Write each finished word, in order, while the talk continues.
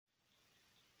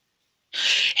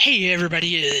Hey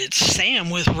everybody, it's Sam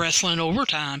with Wrestling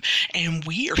Overtime, and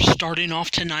we are starting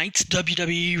off tonight's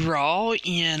WWE Raw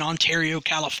in Ontario,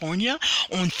 California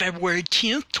on February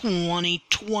 10th,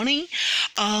 2020.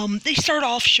 They start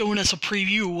off showing us a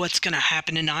preview of what's going to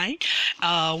happen tonight.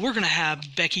 We're going to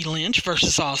have Becky Lynch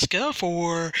versus Asuka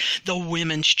for the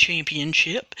Women's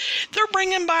Championship. They're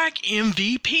bringing back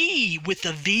MVP with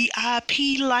the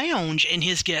VIP Lounge, and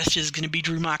his guest is going to be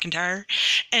Drew McIntyre.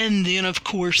 And then, of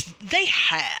course, they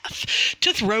have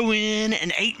to throw in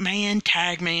an 8-man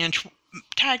tag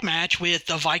match with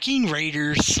the Viking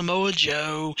Raiders, Samoa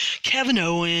Joe, Kevin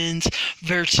Owens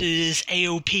versus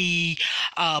AOP,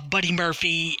 Buddy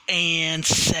Murphy, and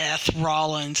Seth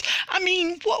Rollins. I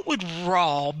mean, what would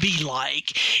Raw be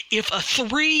like if a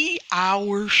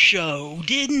 3-hour show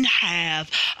didn't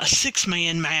have a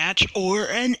 6-man match or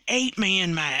an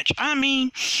 8-man match? I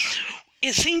mean,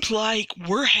 it seems like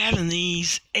we're having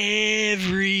these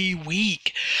every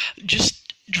week.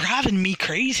 Just driving me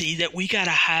crazy that we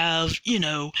gotta have,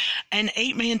 an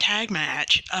 8-man tag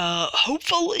match.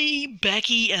 Hopefully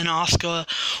Becky and Asuka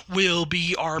will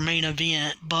be our main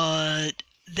event, but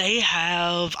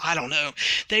I don't know,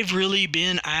 they've really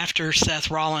been after Seth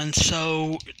Rollins,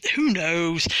 so who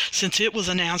knows, since it was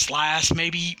announced last,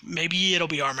 maybe it'll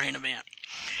be our main event.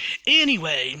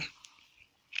 Anyway,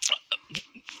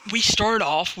 we start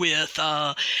off with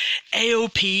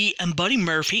AOP and Buddy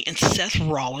Murphy and Seth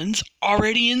Rollins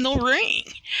already in the ring.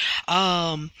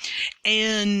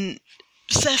 And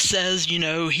Seth says,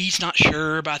 he's not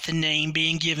sure about the name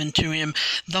being given to him,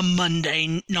 the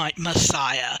Monday Night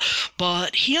Messiah.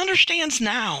 But he understands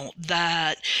now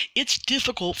that it's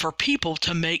difficult for people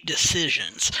to make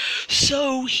decisions.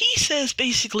 So he says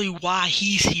basically why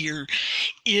he's here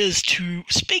is to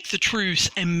speak the truth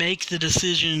and make the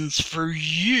decisions for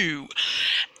you.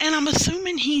 And I'm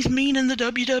assuming he's meaning the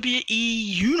WWE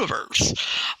Universe.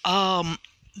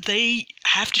 They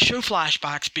have to show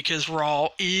flashbacks because Raw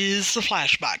is the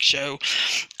flashback show.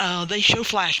 They show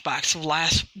flashbacks of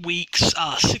last week's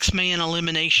 6-man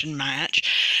elimination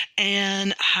match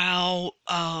and how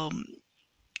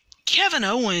Kevin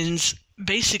Owens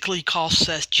basically cost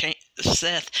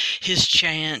Seth his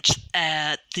chance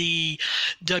at the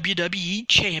WWE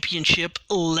Championship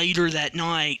later that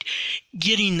night,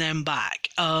 getting them back.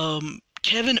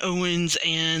 Kevin Owens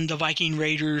and the Viking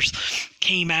Raiders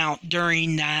came out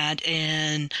during that,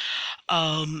 and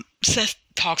Seth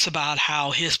talks about how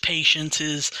his patience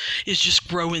is just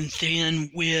growing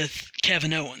thin with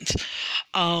Kevin Owens.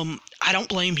 I don't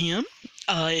blame him.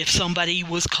 If somebody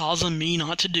was causing me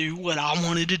not to do what I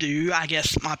wanted to do, I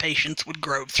guess my patience would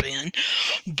grow thin.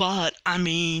 But, I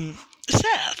mean,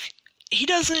 Seth, he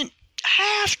doesn't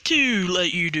have to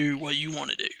let you do what you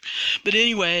want to do. But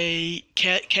anyway,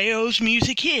 KO's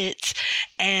music hits,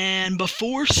 and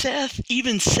before Seth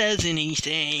even says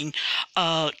anything,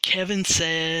 Seth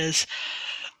says,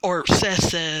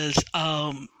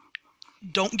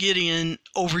 don't get in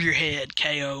over your head,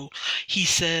 KO. He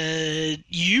said,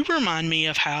 you remind me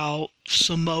of how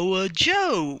Samoa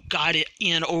Joe got it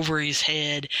in over his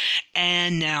head,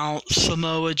 and now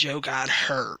Samoa Joe got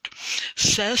hurt.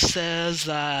 Seth says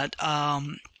that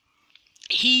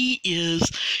he is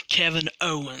Kevin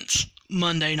Owens'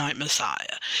 Monday Night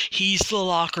Messiah. He's the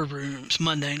locker room's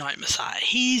Monday Night Messiah.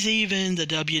 He's even the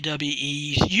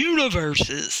WWE's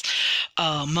Universe's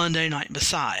Monday Night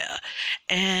Messiah.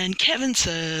 And Kevin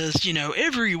says,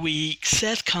 every week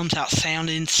Seth comes out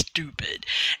sounding stupid,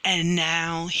 and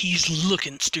now he's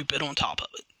looking stupid on top of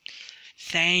it.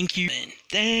 Thank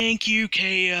you,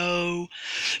 KO,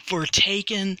 for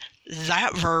taking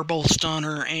that verbal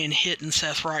stunner and hitting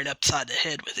Seth right upside the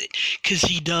head with it, because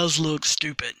he does look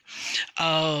stupid.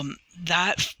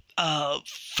 That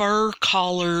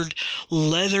fur-collared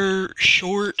leather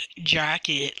short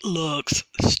jacket looks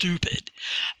stupid.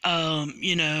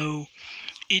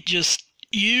 It just,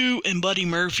 you and Buddy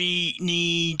Murphy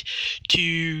need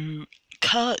to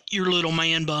cut your little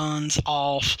man buns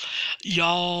off.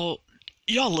 Y'all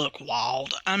look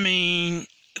wild. I mean,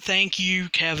 thank you,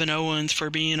 Kevin Owens, for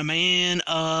being a man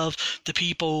of the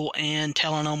people and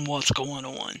telling them what's going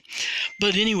on.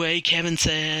 But anyway, Kevin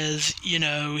says,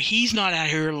 he's not out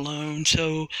here alone.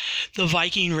 So the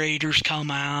Viking Raiders come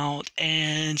out,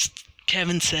 and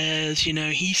Kevin says,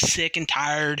 he's sick and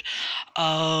tired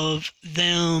of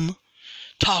them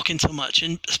talking so much,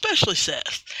 and especially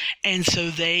Seth. And so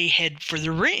they head for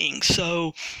the ring.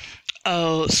 So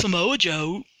Samoa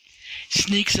Joe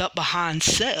sneaks up behind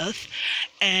Seth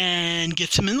and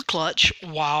gets him in the clutch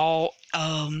while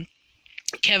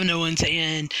Kevin Owens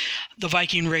and the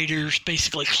Viking Raiders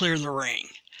basically clear the ring.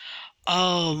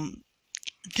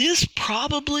 This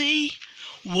probably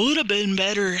Would have been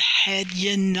better had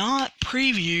you not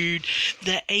previewed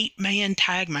the 8-man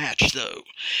tag match, though.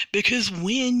 Because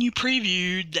when you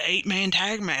previewed the 8-man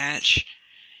tag match,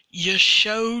 you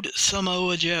showed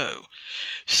Samoa Joe.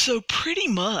 So pretty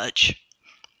much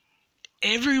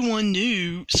everyone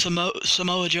knew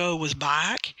Samoa Joe was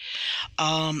back,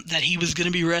 that he was going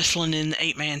to be wrestling in the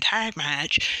 8-man tag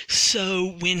match.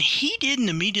 So when he didn't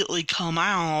immediately come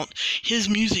out, his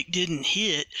music didn't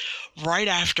hit right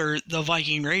after the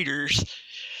Viking Raiders,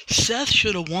 Seth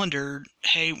should have wondered,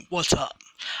 hey, what's up?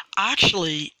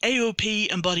 Actually,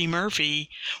 AOP and Buddy Murphy,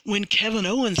 when Kevin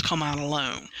Owens come out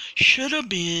alone, should have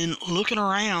been looking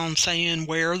around saying,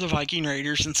 where are the Viking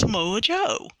Raiders and Samoa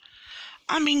Joe?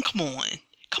 I mean, come on.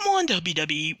 Come on,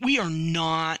 WWE. We are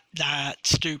not that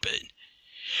stupid.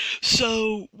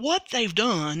 So what they've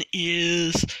done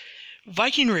is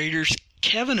Viking Raiders,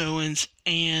 Kevin Owens,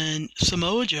 and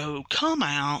Samoa Joe come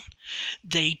out.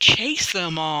 They chase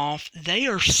them off. They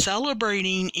are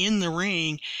celebrating in the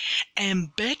ring,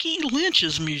 and Becky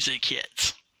Lynch's music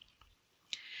hits.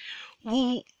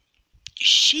 Well,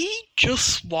 she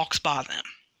just walks by them.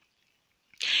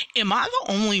 Am I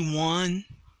the only one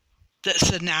that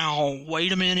said, now,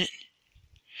 wait a minute?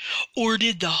 Or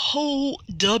did the whole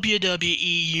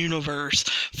WWE universe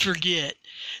forget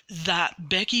that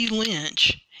Becky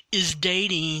Lynch is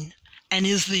dating and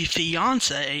is the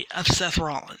fiance of Seth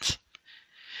Rollins?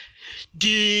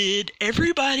 Did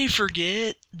everybody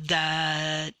forget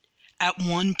that at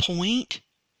one point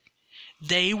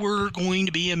they were going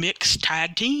to be a mixed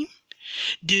tag team?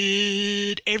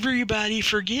 Did everybody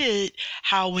forget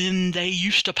how when they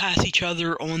used to pass each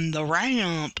other on the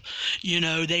ramp,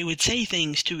 they would say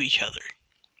things to each other?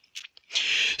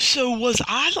 So was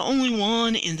I the only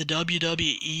one in the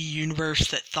WWE universe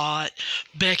that thought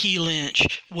Becky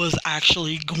Lynch was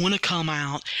actually going to come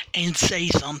out and say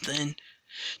something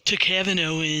to Kevin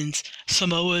Owens,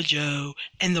 Samoa Joe,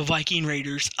 and the Viking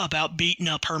Raiders about beating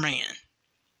up her man?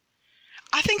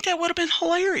 I think that would have been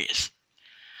hilarious.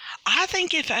 I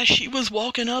think if as she was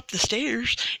walking up the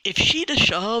stairs, if she'd have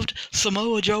shoved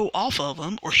Samoa Joe off of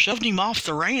him or shoved him off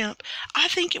the ramp, I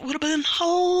think it would have been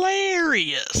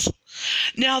hilarious.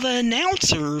 Now, the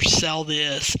announcers sell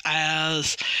this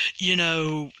as,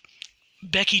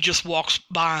 Becky just walks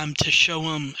by him to show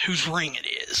him whose ring it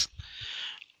is.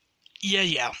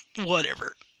 Yeah,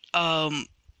 whatever.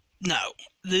 No,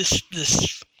 this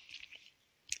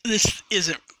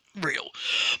isn't real.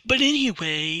 But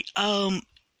anyway,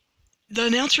 the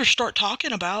announcers start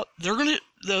talking about they're doing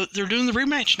the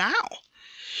rematch now.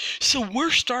 So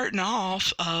we're starting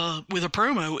off with a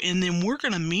promo, and then we're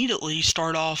going to immediately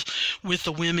start off with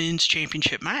the women's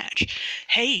championship match.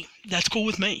 Hey, that's cool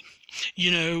with me.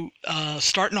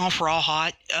 Starting off Raw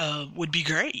hot would be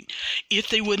great. If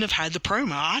they wouldn't have had the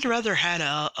promo, I'd rather had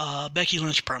a Becky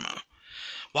Lynch promo.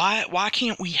 Why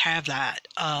can't we have that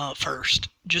first?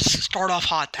 Just start off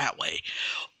hot that way.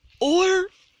 Or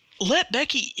let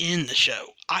Becky end the show.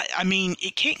 I mean,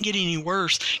 it can't get any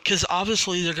worse, because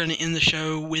obviously they're going to end the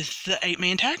show with the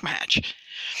 8-man tag match.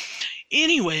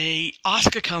 Anyway,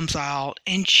 Asuka comes out,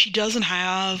 and she doesn't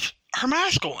have her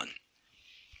mask on,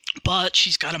 but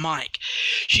she's got a mic.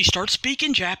 She starts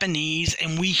speaking Japanese,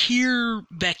 and we hear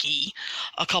Becky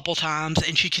a couple times,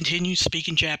 and she continues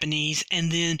speaking Japanese,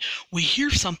 and then we hear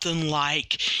something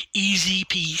like easy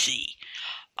peasy.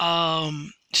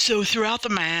 So throughout the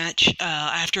match,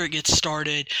 after it gets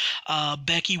started,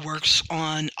 Becky works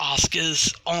on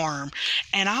Asuka's arm.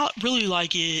 And I really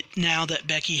like it now that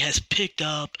Becky has picked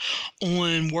up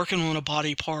on working on a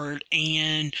body part,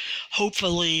 and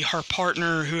hopefully her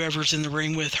partner, whoever's in the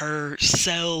ring with her,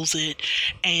 sells it,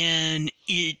 and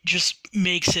it just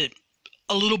makes it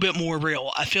a little bit more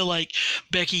real. I feel like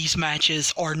Becky's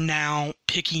matches are now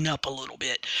picking up a little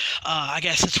bit. I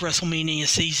guess it's WrestleMania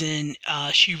season.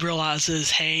 She realizes,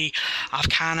 hey, I've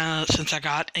kind of, since I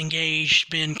got engaged,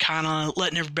 been kind of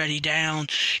letting everybody down,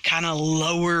 kind of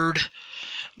lowered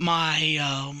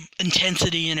my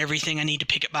intensity and everything. I need to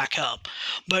pick it back up.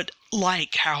 But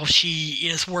like how she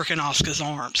is working Asuka's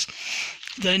arms.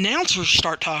 The announcers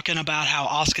start talking about how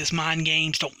Asuka's mind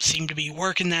games don't seem to be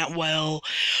working that well,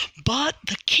 but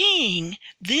the King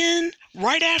then,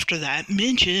 right after that,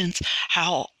 mentions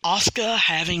how Asuka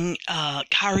having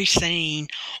Kairi Sane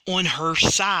on her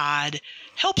side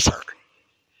helps her.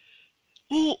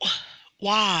 Well,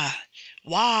 why?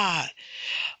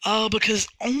 Because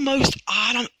almost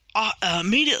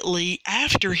immediately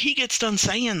after he gets done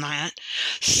saying that,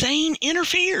 Sane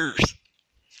interferes.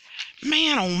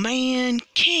 Man, oh man,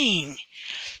 King,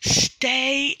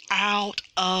 stay out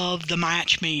of the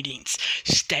match meetings.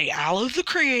 Stay out of the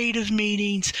creative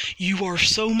meetings. You are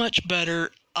so much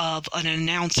better of an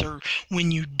announcer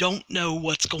when you don't know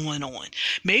what's going on.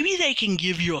 Maybe they can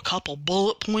give you a couple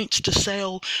bullet points to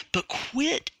sell, but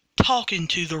quit talking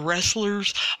to the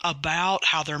wrestlers about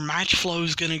how their match flow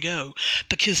is going to go,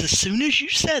 because as soon as you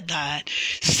said that,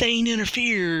 Sane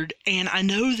interfered, and I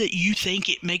know that you think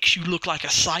it makes you look like a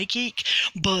psychic,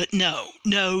 but no,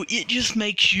 it just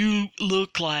makes you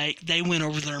look like they went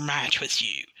over their match with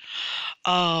you.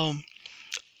 I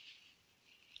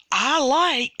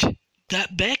liked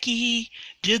that Becky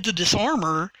did the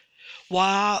disarmer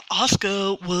while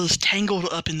Asuka was tangled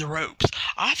up in the ropes.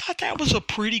 I thought that was a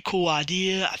pretty cool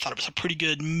idea. I thought it was a pretty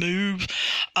good move.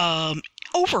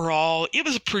 Overall, it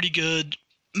was a pretty good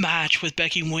match with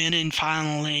Becky winning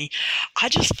finally. I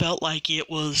just felt like it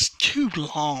was too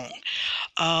long.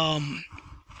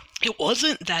 It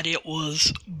wasn't that it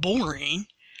was boring.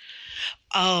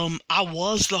 I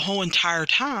was the whole entire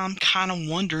time kind of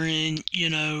wondering,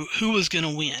 who was going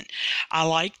to win. I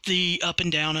liked the up and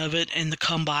down of it and the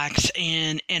comebacks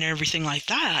and everything like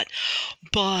that.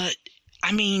 But,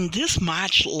 I mean, this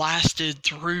match lasted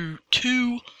through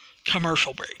 2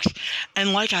 commercial breaks.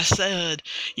 And like I said,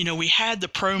 we had the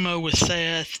promo with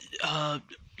Seth,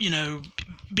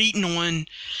 beating on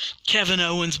Kevin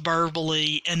Owens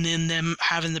verbally, and then them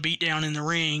having the beatdown in the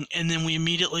ring, and then we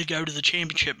immediately go to the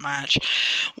championship match.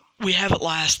 We have it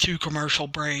last 2 commercial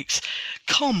breaks.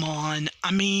 Come on.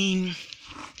 I mean,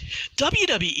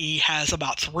 WWE has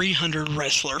about 300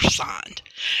 wrestlers signed.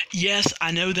 Yes,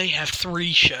 I know they have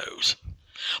 3 shows,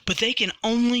 but they can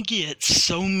only get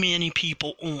so many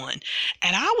people on.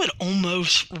 And I would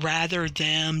almost rather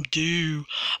them do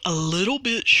a little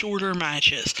bit shorter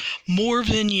matches, more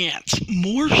vignettes,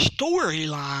 more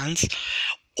storylines,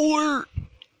 or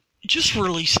just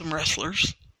release some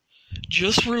wrestlers.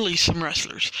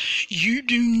 You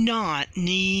do not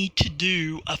need to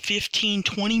do a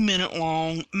 15-20 minute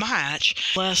long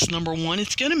match unless, number one,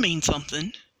 it's going to mean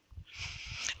something.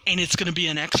 And it's going to be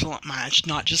an excellent match,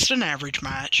 not just an average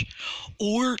match.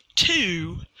 Or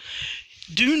 2,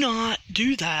 do not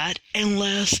do that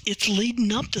unless it's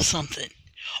leading up to something.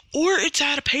 Or it's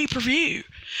at a pay-per-view.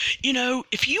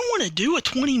 If you want to do a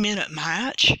 20-minute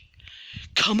match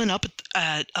coming up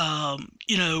at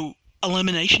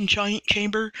Elimination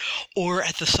Chamber or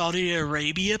at the Saudi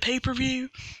Arabia pay-per-view,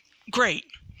 great.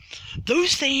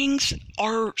 Those things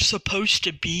are supposed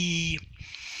to be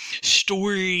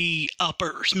story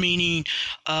uppers, meaning,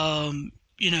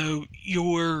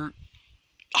 you're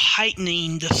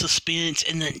heightening the suspense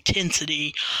and the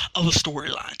intensity of a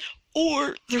storyline.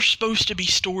 Or they're supposed to be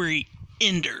story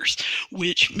enders,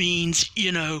 which means,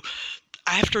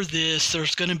 after this,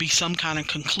 there's going to be some kind of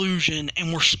conclusion,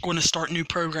 and we're going to start new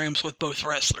programs with both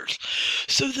wrestlers.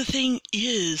 So the thing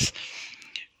is,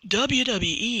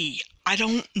 WWE, I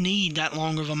don't need that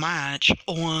long of a match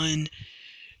on,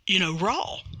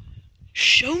 Raw.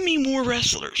 Show me more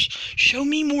wrestlers. Show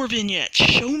me more vignettes.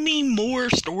 Show me more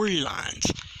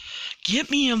storylines. Get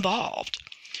me involved.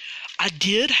 I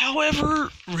did, however,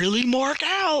 really mark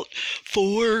out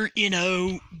for,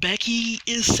 Becky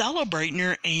is celebrating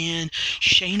her and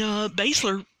Shayna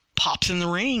Baszler pops in the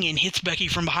ring and hits Becky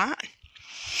from behind.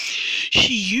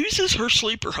 She uses her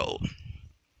sleeper hold.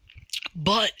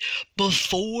 But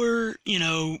before,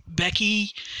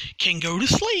 Becky can go to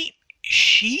sleep,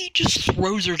 she just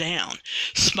throws her down,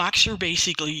 smacks her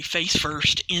basically face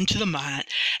first into the mat,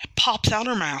 pops out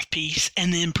her mouthpiece,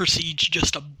 and then proceeds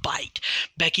just to bite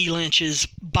Becky Lynch's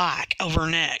back of her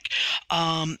neck.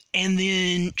 And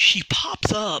then she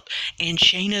pops up, and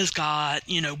Shayna's got,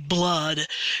 blood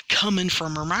coming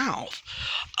from her mouth.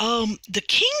 The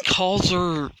King calls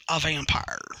her a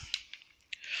vampire.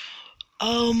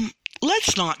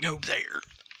 Let's not go there.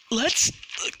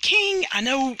 King, I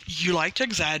know you like to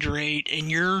exaggerate, and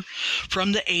you're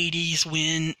from the 80s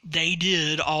when they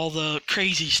did all the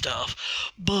crazy stuff,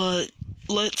 but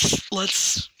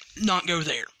let's not go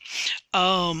there.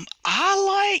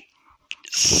 I like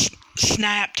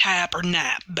snap, tap, or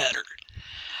nap better.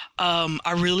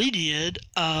 I really did.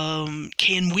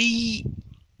 Can we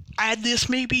add this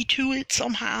maybe to it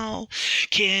somehow?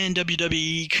 Can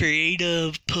WWE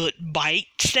Creative put bite,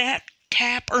 snap,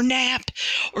 tap, or nap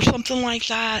or something like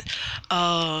that?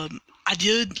 I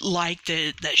did like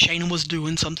that Shayna was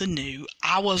doing something new.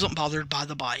 I wasn't bothered by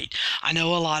the bite. I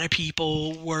know a lot of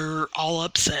people were all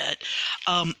upset.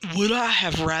 Would I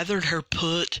have rathered her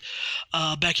put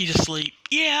Becky to sleep?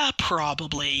 Yeah,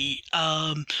 probably.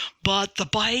 But the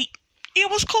bite, it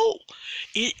was cool.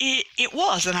 It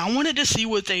was, and I wanted to see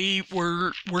what they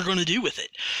were going to do with it.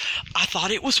 I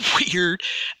thought it was weird,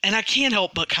 and I can't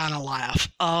help but kind of laugh.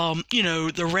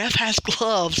 The ref has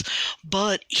gloves,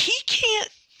 but he can't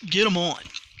get them on.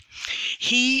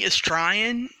 He is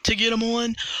trying to get him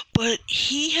on, but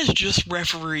he has just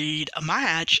refereed a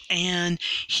match, and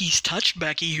he's touched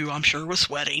Becky, who I'm sure was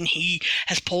sweating. He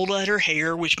has pulled at her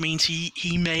hair, which means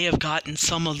he may have gotten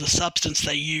some of the substance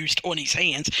they used on his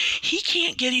hands. He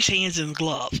can't get his hands in the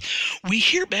glove. We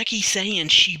hear Becky saying,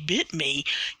 "She bit me.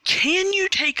 Can you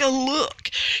take a look?"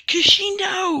 Because she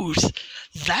knows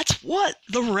that's what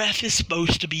the ref is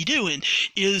supposed to be doing,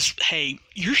 is, hey,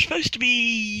 you're supposed to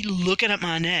be looking at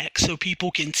my neck so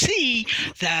people can see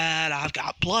that I've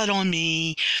got blood on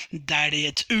me, that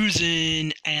it's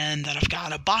oozing, and that I've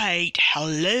got a bite.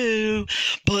 Hello.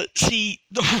 But see,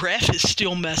 the ref is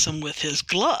still messing with his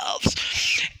gloves.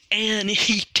 And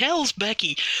he tells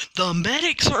Becky, the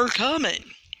medics are coming.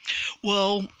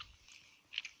 Well,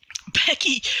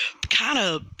 Becky kind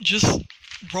of just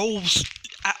rolls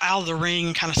out of the ring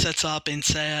and kind of sets up and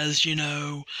says,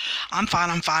 I'm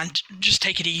fine, just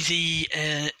take it easy,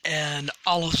 and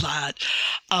all of that,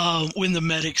 when the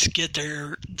medics get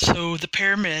there. So the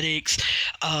paramedics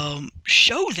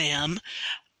show them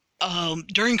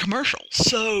during commercials.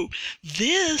 So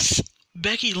this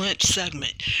Becky Lynch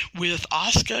segment with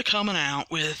Asuka coming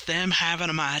out, with them having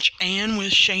a match, and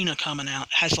with Shayna coming out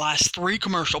has lasted 3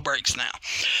 commercial breaks now.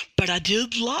 But I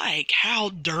did like how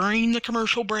during the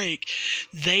commercial break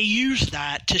they used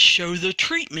that to show the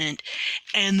treatment,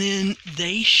 and then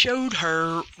they showed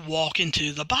her walking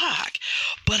to the back.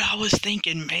 But I was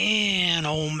thinking, man,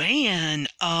 oh man,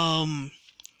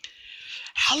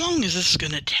 how long is this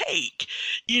going to take?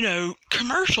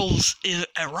 Commercials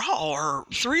at Raw are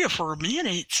 3 or 4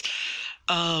 minutes.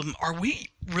 Are we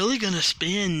really going to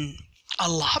spend a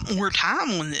lot more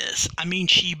time on this? I mean,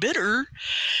 she bit her.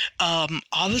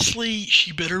 Obviously,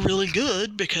 she bit her really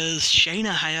good because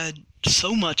Shayna had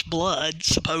so much blood,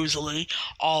 supposedly,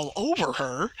 all over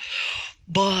her.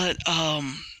 But,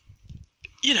 I'm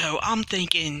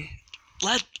thinking,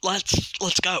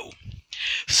 let's go.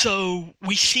 So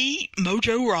we see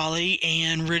Mojo Rawley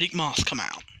and Riddick Moss come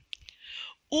out.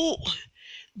 Well,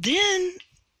 then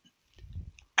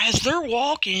as they're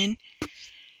walking,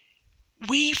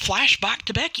 we flash back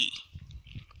to Becky.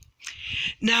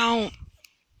 Now,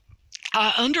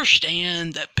 I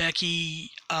understand that Becky,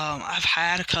 I've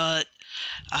had a cut,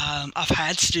 I've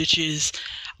had stitches.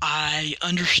 I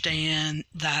understand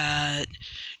that,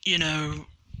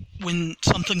 when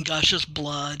something gushes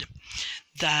blood,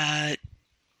 that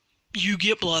you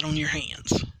get blood on your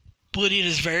hands. But it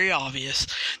is very obvious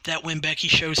that when Becky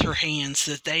shows her hands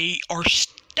that they are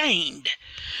stained.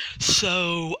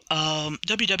 So,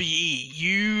 WWE,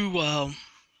 you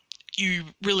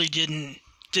really didn't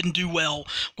do well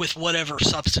with whatever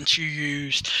substance you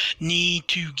used. Need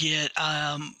to get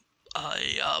a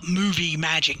movie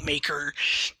magic maker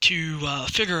to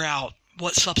figure out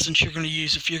what substance you're going to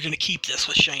use if you're going to keep this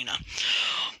with Shayna.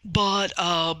 But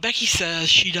Becky says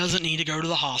she doesn't need to go to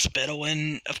the hospital,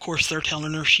 and of course they're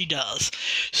telling her she does.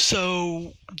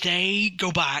 So they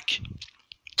go back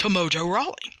to Mojo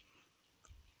Rawley.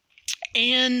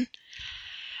 And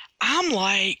I'm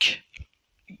like,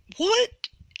 what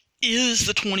is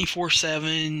the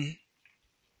 24/7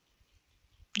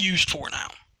 used for now?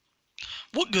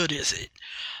 What good is it?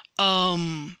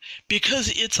 Because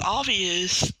it's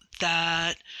obvious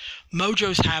that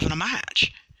Mojo's having a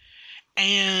match.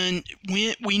 And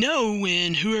we know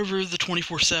when whoever the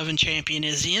 24/7 champion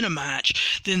is in a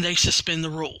match, then they suspend the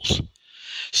rules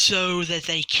so that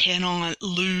they cannot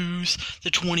lose the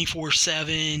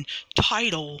 24/7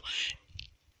 title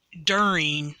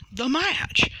during the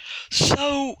match.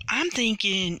 So I'm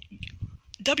thinking,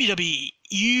 WWE,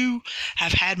 you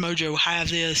have had Mojo have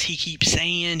this. He keeps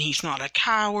saying he's not a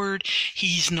coward,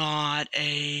 he's not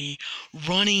a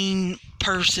running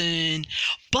person,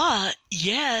 but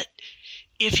yet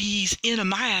if he's in a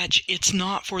match, it's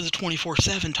not for the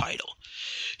 24/7 title.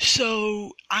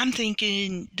 So I'm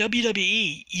thinking,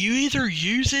 WWE, you either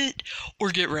use it or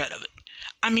get rid of it.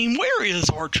 I mean, where is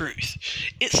R-Truth?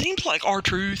 It seems like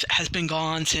R-Truth has been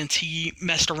gone since he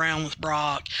messed around with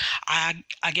Brock. I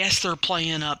guess they're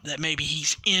playing up that maybe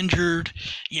he's injured.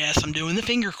 Yes, I'm doing the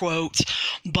finger quotes.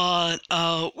 But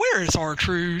where is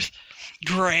R-Truth?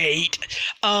 Great.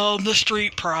 The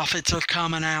Street Profits are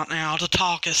coming out now to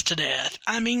talk us to death.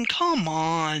 I mean, come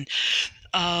on.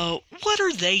 What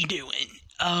are they doing?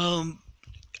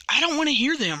 I don't want to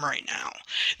hear them right now.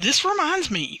 This reminds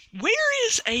me, where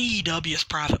is AEW's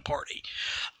Private Party?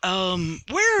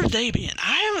 Where have they been?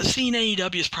 I haven't seen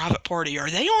AEW's Private Party. Are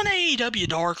they on AEW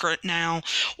Dark right now?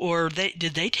 Or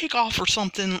did they take off or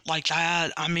something like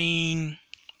that? I mean,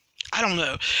 I don't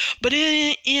know. But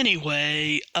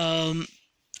anyway,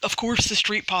 of course, the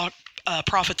Street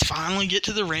Profits finally get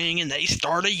to the ring and they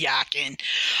start a yakking.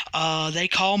 They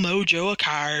call Mojo a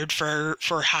coward for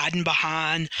hiding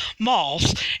behind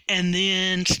Moss, and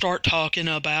then start talking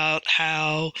about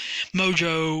how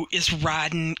Mojo is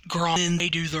riding Gronk, and they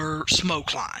do their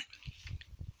smoke line.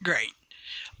 Great.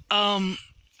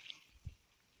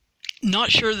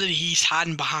 Not sure that he's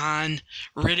hiding behind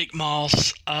Riddick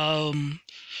Moss.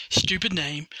 Stupid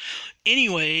name.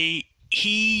 Anyway,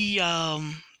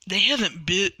 they haven't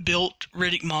built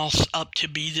Riddick Moss up to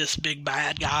be this big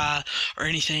bad guy or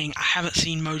anything. I haven't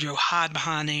seen Mojo hide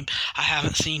behind him. I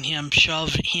haven't seen him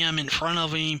shove him in front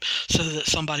of him so that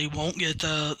somebody won't get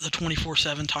the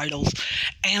 24/7 titles.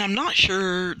 And I'm not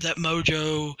sure that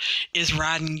Mojo is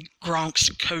riding Gronk's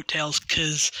coattails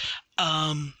because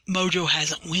Mojo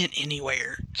hasn't went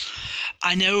anywhere.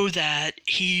 I know that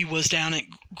he was down at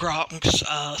Gronk's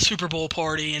Super Bowl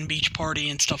party and beach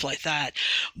party and stuff like that,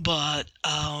 but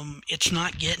it's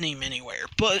not getting him anywhere.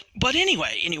 But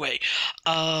anyway,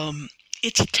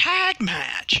 it's a tag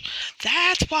match.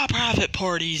 That's why Private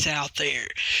Party's out there.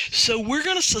 So we're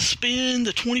going to suspend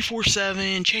the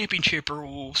 24/7 championship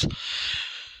rules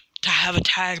to have a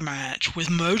tag match with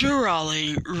Mojo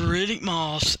Rawley, Riddick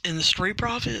Moss, and the Street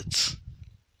Profits?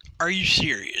 Are you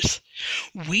serious?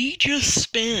 We just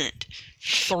spent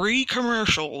 3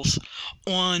 commercials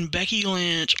on Becky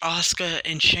Lynch, Asuka,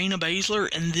 and Shayna Baszler,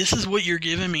 and this is what you're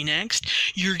giving me next?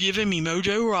 You're giving me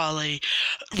Mojo Rawley,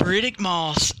 Riddick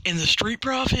Moss, and the Street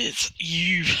Profits?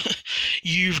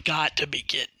 You've got to be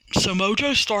kidding. So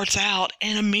Mojo starts out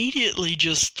and immediately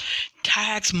just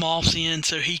tags Moss in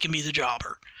so he can be the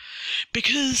jobber.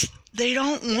 Because they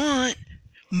don't want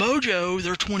Mojo,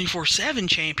 their 24/7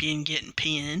 champion, getting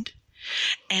pinned.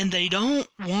 And they don't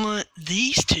want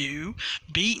these two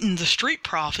beating the Street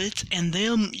Profits and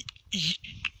them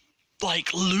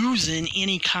like losing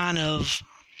any kind of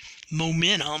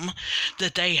momentum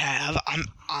that they have.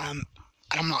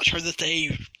 I'm not sure that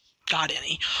they got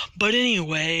any. But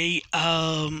anyway,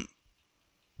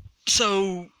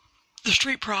 so the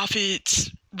Street Profits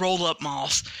roll up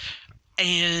Moss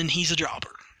and he's a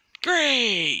jobber.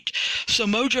 Great! So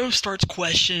Mojo starts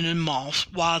questioning Moss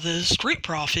while the Street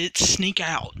Profits sneak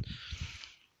out.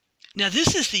 Now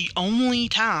this is the only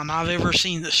time I've ever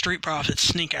seen the Street Profits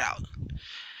sneak out.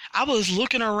 I was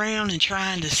looking around and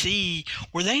trying to see,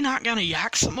 were they not going to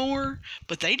yak some more?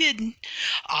 But they didn't.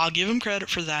 I'll give them credit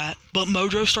for that. But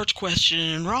Mojo starts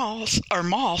questioning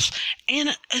Moss,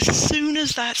 and as soon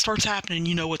as that starts happening,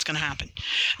 you know what's going to happen.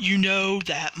 You know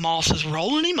that Moss is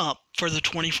rolling him up for the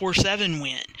 24/7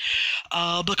 win.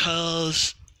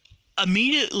 Because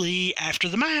immediately after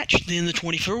the match, then the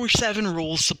 24/7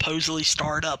 rules supposedly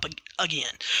start up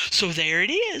again. So there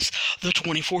it is. The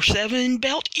 24/7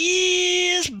 belt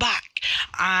is back.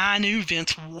 I knew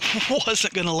Vince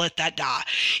wasn't going to let that die.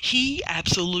 He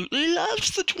absolutely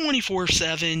loves the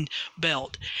 24/7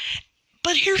 belt.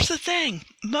 But here's the thing.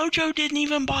 Mojo didn't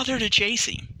even bother to chase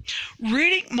him.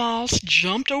 Riddick Moss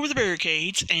jumped over the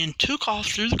barricades and took off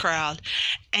through the crowd,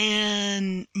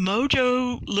 and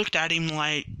Mojo looked at him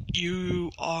like,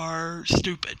 you are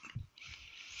stupid.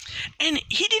 And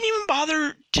he didn't even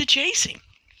bother to chase him.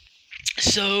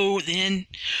 So then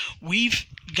we've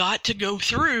got to go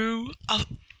through,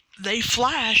 they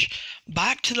flash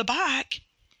back to the back,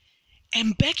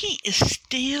 and Becky is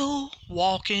still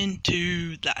walking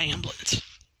to the ambulance.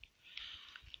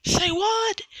 Say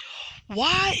what?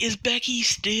 Why is Becky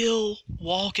still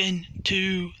walking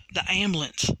to the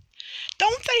ambulance?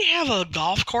 Don't they have a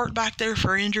golf cart back there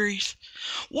for injuries?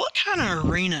 What kind of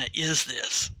arena is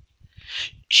this?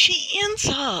 She ends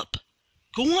up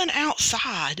going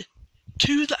outside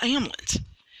to the ambulance.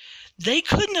 They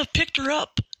couldn't have picked her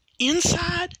up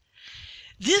inside.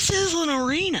 This is an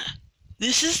arena.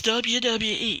 This is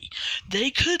WWE. They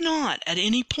could not, at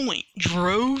any point,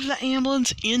 drove the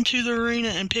ambulance into the arena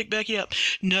and pick Becky up.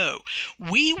 No.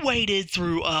 We waited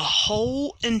through a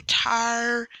whole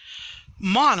entire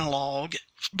monologue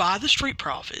by the Street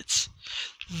Profits.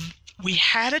 We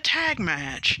had a tag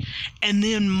match, and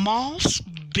then Moss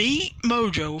beat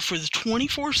Mojo for the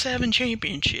 24/7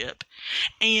 championship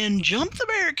and jumped the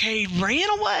barricade, ran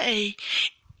away,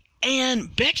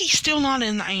 and Becky's still not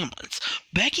in the ambulance.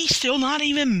 Becky still not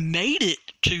even made it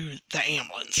to the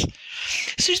ambulance.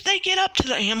 So they get up to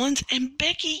the ambulance, and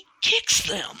Becky kicks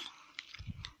them.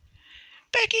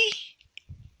 Becky,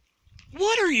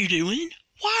 what are you doing?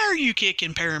 Why are you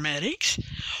kicking paramedics?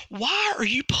 Why are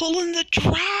you pulling the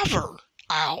driver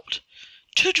out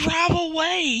to drive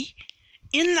away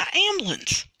in the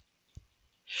ambulance?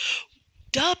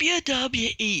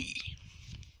 WWE,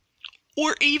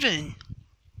 or even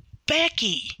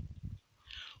Becky,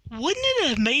 wouldn't it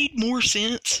have made more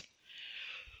sense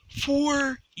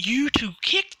for you to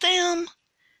kick them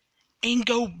and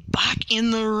go back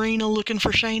in the arena looking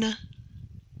for Shayna?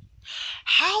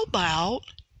 How about,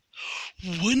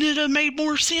 wouldn't it have made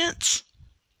more sense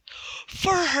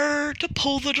for her to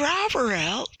pull the driver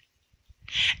out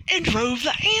and drove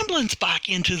the ambulance back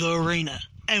into the arena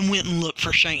and went and looked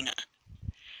for Shayna?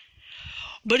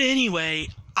 But anyway,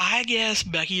 I guess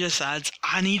Becky decides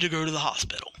I need to go to the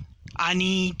hospital. I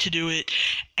need to do it.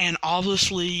 And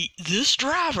obviously, this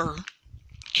driver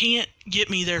can't get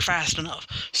me there fast enough,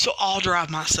 so I'll drive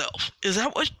myself. Is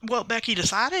that what Becky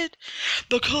decided?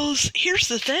 Because here's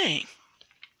the thing.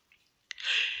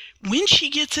 When she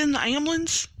gets in the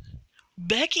ambulance,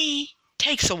 Becky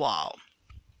takes a while.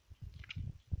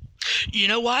 You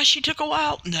know why she took a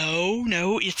while?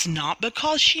 No, it's not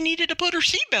because she needed to put her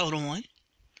seatbelt on.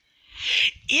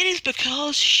 It is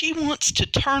because she wants to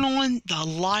turn on the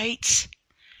lights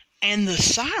and the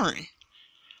siren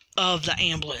of the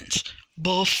ambulance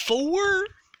before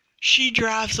she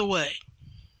drives away.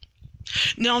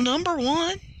 Now, number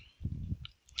one,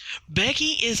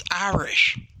 Becky is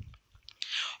Irish.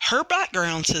 Her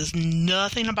background says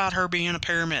nothing about her being a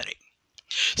paramedic.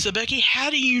 So, Becky,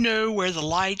 how do you know where the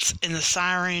lights and the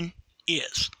siren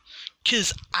is?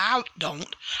 Because I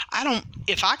don't.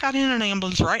 If I got in an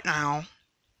ambulance right now,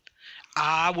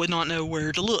 I would not know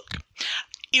where to look.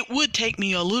 It would take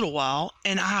me a little while,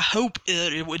 and I hope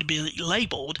it would be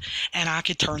labeled and I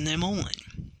could turn them on.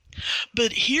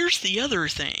 But here's the other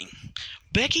thing.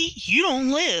 Becky, you don't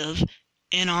live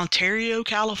in Ontario,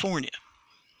 California.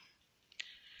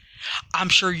 I'm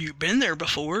sure you've been there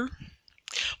before.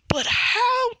 But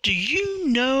how do you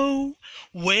know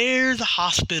where the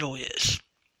hospital is?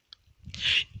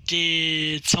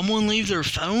 Did someone leave their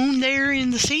phone there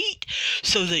in the seat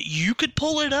so that you could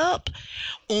pull it up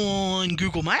on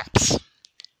Google Maps?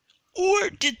 Or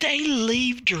did they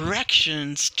leave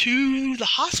directions to the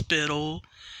hospital,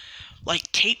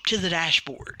 like taped to the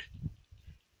dashboard?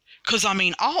 Because,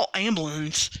 all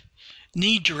ambulance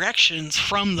need directions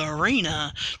from the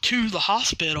arena to the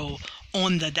hospital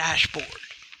on the dashboard.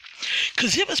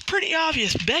 Because it was pretty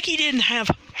obvious Becky didn't have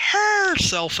her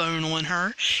cell phone on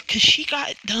her because she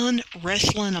got done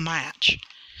wrestling a match.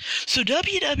 So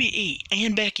WWE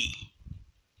and Becky,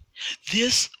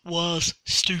 this was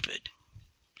stupid.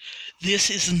 This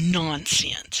is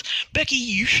nonsense. Becky,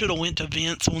 you should have went to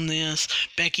Vince on this.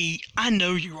 Becky, I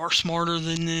know you are smarter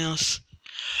than this.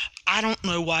 I don't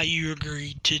know why you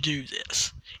agreed to do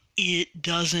this. It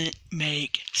doesn't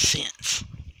make sense.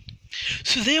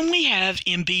 So then we have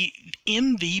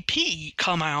MVP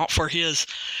come out for his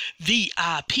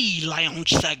VIP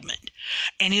lounge segment.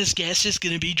 And his guest is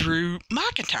going to be Drew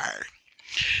McIntyre.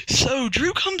 So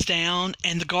Drew comes down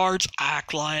and the guards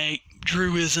act like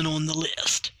Drew isn't on the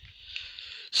list.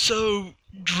 So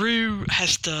Drew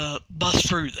has to bust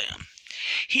through them.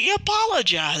 He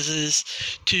apologizes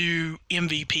to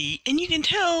MVP, and you can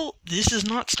tell this is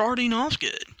not starting off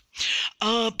good.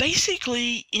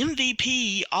 Basically,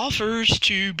 MVP offers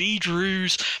to be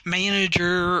Drew's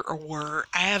manager or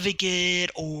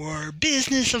advocate or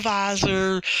business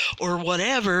advisor or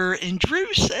whatever, and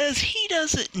Drew says he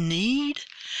doesn't need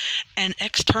an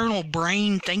external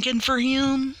brain thinking for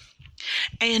him,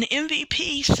 and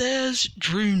MVP says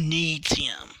Drew needs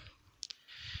him.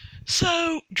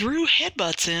 So Drew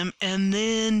headbutts him, and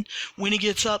then when he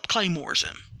gets up, claymores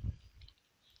him.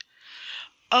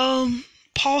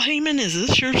 Paul Heyman, is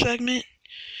this your segment?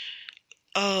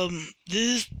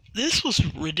 This was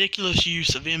ridiculous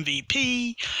use of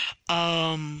MVP.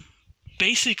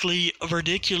 Basically a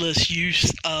ridiculous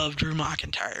use of Drew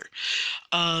McIntyre.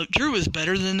 Drew is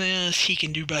better than this. He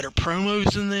can do better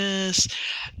promos than this.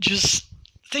 Just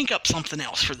think up something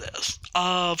else for this.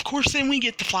 Of course, then we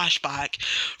get the flashback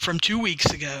from 2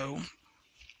 weeks ago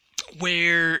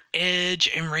where Edge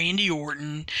and Randy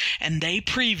Orton, and they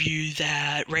preview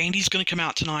that Randy's going to come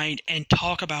out tonight and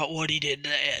talk about what he did to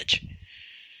Edge.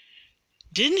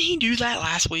 Didn't he do that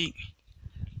last week?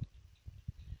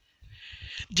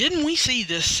 Didn't we see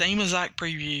this same exact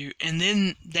preview, and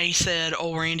then they said,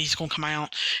 oh, Randy's going to come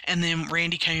out, and then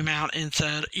Randy came out and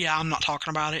said, yeah, I'm not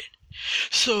talking about it.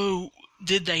 So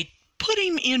did they put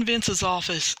him in Vince's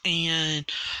office, and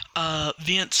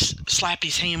Vince slapped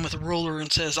his hand with a ruler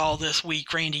and says, oh, this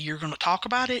week, Randy, you're going to talk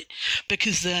about it?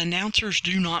 Because the announcers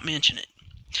do not mention it.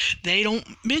 They don't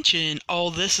mention,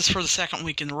 oh, this is for the second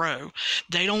week in a row.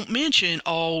 They don't mention,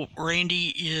 oh,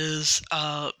 Randy is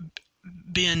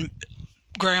been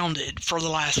grounded for the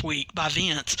last week by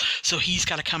Vince, so he's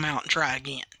got to come out and try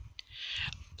again.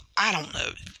 I don't know.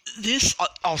 This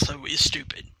also is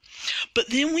stupid. But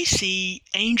then we see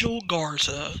Angel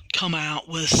Garza come out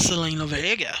with Selena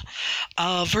Vega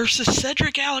versus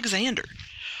Cedric Alexander.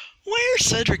 Where's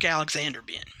Cedric Alexander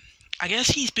been? I guess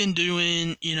he's been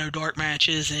doing, dark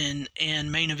matches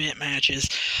and main event matches,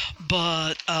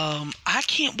 but I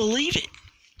can't believe it.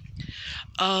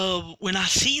 When I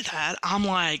see that, I'm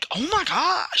like, oh my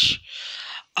gosh,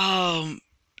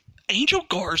 Angel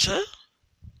Garza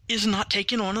is not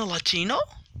taking on a Latino?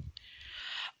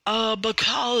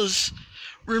 Because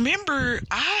remember,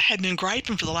 I had been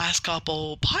griping for the last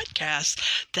couple podcasts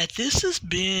that this has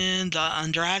been the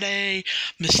Andrade,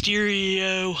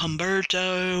 Mysterio,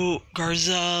 Humberto,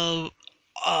 Garza,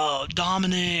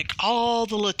 Dominic, all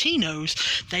the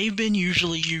Latinos they've been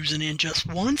usually using in just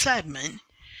one segment,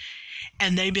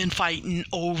 and they've been fighting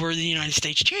over the United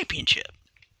States Championship.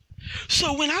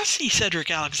 So when I see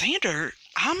Cedric Alexander,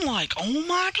 I'm like, oh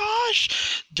my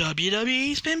gosh,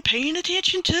 WWE's been paying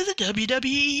attention to the WWE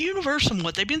Universe and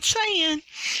what they've been saying.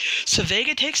 So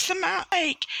Vega takes the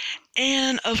mic,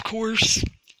 and of course,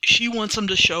 she wants them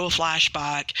to show a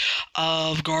flashback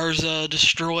of Garza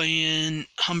destroying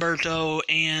Humberto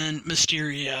and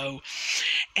Mysterio.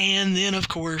 And then, of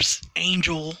course,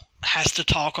 Angel has to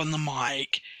talk on the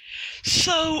mic.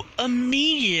 So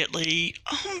immediately,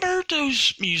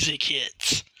 Humberto's music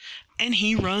hits. And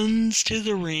he runs to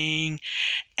the ring,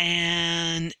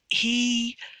 and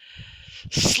he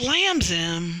slams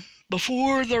him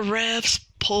before the refs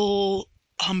pull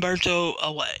Humberto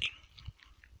away.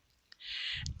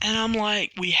 And I'm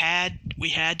like, we had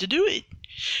to do it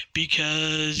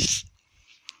because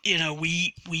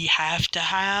we have to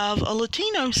have a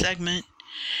Latino segment.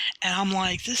 And I'm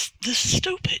like, this is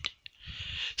stupid.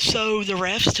 So the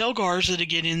refs tell Garza to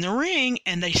get in the ring,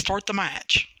 and they start the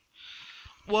match.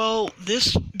 Well,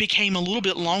 this became a little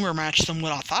bit longer match than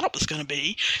what I thought it was going to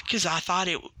be, because I thought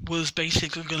it was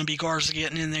basically going to be Garza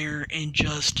getting in there and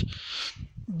just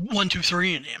 1, 2,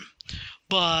 3 in him.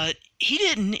 But he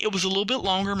didn't. It was a little bit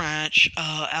longer match.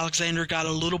 Alexander got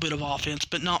a little bit of offense,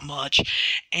 but not much.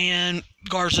 And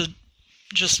Garza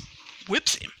just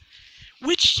whips him,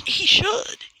 which he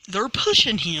should. They're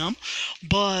pushing him,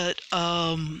 but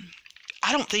I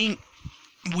don't think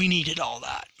we needed all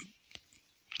that.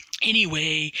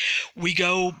 Anyway, we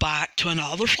go back to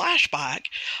another flashback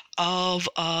of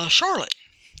Charlotte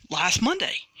last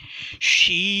Monday.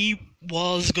 She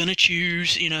was going to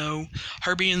choose,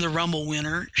 her being the Rumble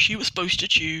winner, she was supposed to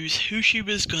choose who she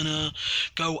was going to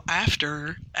go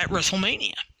after at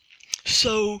WrestleMania.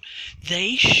 So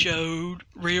they showed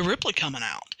Rhea Ripley coming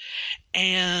out.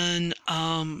 And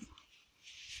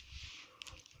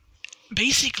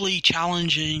basically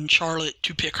challenging Charlotte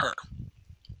to pick her.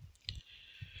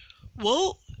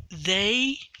 Well,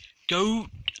 they go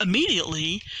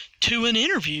immediately to an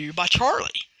interview by Charlie.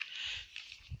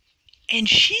 And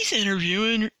she's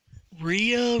interviewing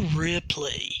Rhea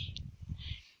Ripley.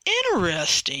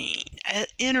 Interesting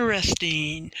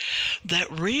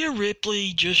that Rhea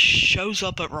Ripley just shows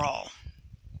up at Raw.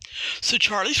 So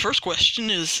Charlie's first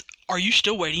question is, are you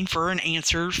still waiting for an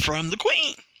answer from the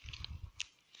Queen?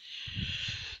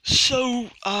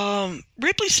 So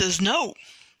Ripley says no.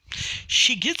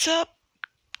 She gets up,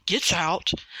 gets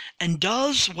out, and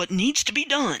does what needs to be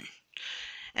done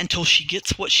until she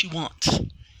gets what she wants.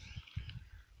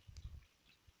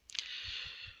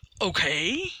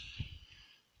 Okay.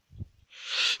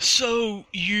 So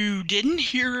you didn't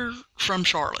hear from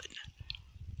Charlotte.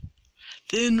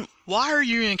 Then why are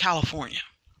you in California?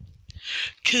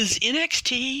 Because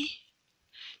NXT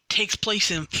takes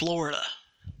place in Florida.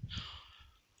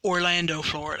 Orlando,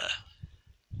 Florida.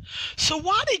 So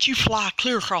why did you fly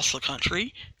clear across the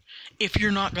country if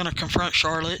you're not going to confront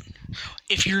Charlotte,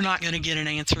 if you're not going to get an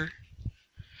answer?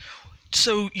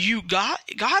 So you got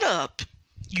up,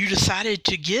 you decided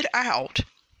to get out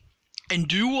and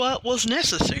do what was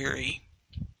necessary,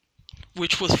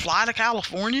 which was fly to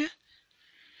California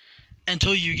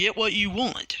until you get what you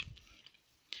want.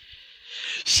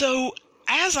 So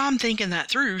as I'm thinking that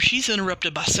through, she's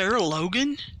interrupted by Sarah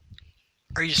Logan.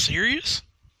 Are you serious?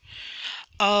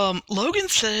 Logan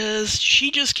says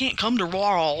she just can't come to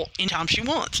Raw anytime she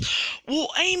wants. Well,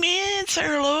 amen,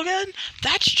 Sarah Logan.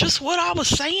 That's just what I was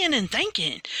saying and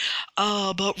thinking.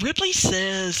 But Ripley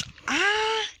says,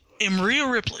 I am Rhea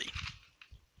Ripley.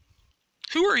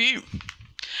 Who are you?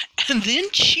 And then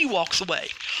she walks away.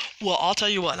 Well, I'll tell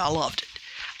you what, I loved it.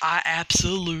 I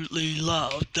absolutely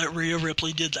loved that Rhea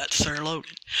Ripley did that to Sarah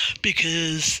Logan.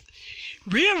 Because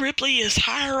Rhea Ripley is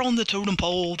higher on the totem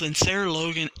pole than Sarah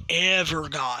Logan ever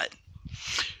got.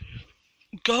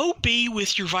 Go be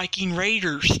with your Viking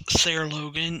Raiders, Sarah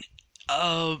Logan.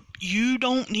 You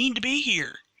don't need to be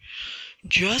here.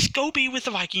 Just go be with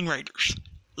the Viking Raiders.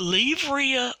 Leave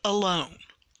Rhea alone.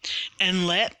 And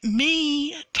let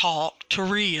me talk to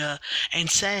Rhea and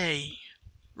say,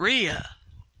 Rhea,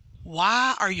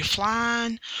 why are you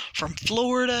flying from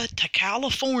Florida to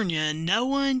California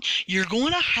knowing you're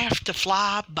going to have to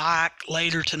fly back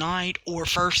later tonight or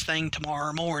first thing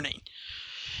tomorrow morning?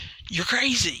 You're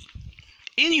crazy.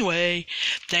 Anyway,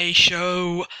 they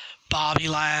show Bobby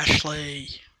Lashley.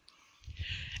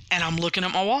 And I'm looking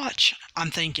at my watch.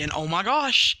 I'm thinking, oh my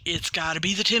gosh, it's got to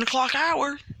be the 10 o'clock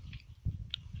hour.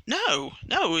 No,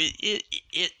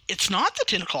 it's not the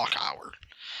 10 o'clock hour.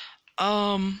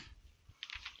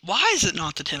 Why is it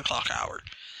not the 10 o'clock hour?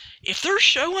 If they're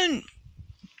showing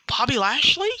Bobby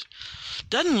Lashley,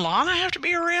 doesn't Lana have to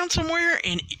be around somewhere?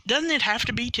 And doesn't it have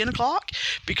to be 10 o'clock?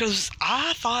 Because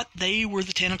I thought they were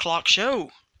the 10 o'clock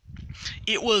show.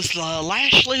 It was the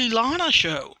Lashley-Lana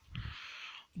show.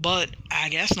 But I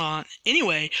guess not.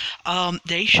 Anyway,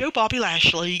 they show Bobby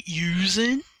Lashley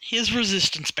using his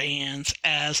resistance bands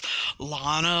as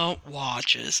Lana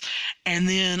watches. And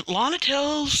then Lana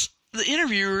tells the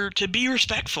interviewer to be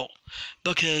respectful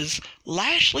because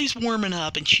Lashley's warming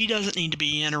up and she doesn't need to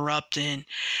be interrupting,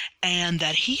 and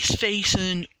that he's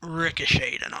facing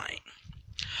Ricochet tonight.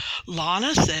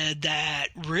 Lana said that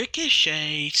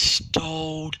Ricochet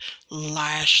stole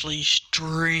Lashley's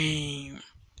dream.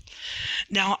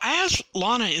 Now, as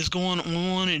Lana is going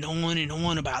on and on and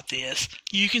on about this,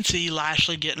 you can see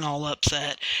Lashley getting all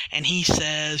upset, and he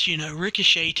says,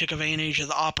 Ricochet took advantage of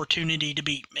the opportunity to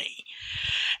beat me.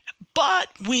 But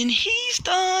when he's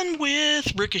done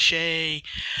with Ricochet,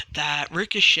 that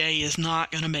Ricochet is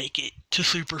not going to make it to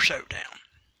Super Showdown.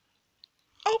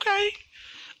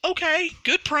 Okay,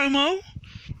 good promo.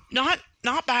 Not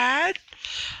bad.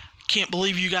 Can't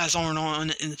believe you guys aren't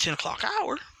on in the 10 o'clock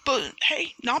hour, but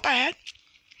hey, not bad.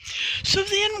 So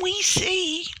then we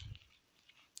see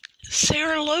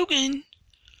Sarah Logan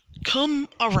come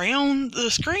around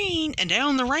the screen and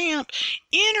down the ramp,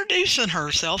 introducing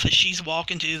herself as she's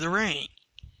walking to the ring.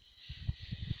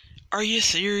 Are you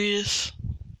serious?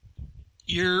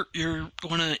 You're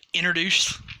going to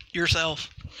introduce yourself?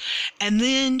 And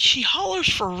then she hollers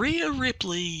for Rhea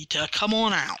Ripley to come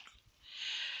on out.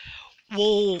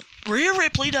 Well, Rhea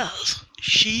Ripley does.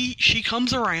 She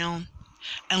comes around,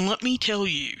 and let me tell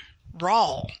you,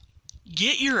 Raw,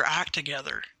 get your act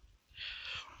together.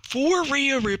 For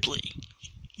Rhea Ripley,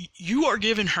 you are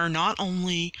giving her not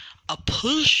only a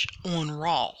push on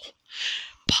Raw,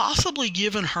 possibly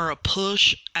giving her a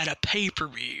push at a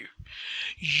pay-per-view.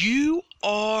 You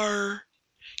are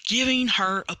giving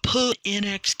her a push at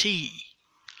NXT.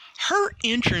 Her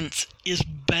entrance is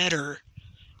better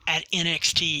at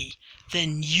NXT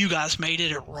than you guys made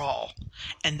it at Raw.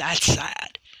 And that's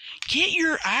sad. Get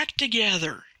your act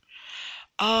together.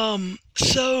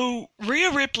 So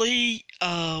Rhea Ripley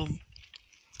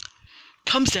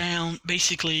comes down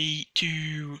basically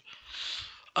to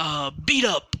beat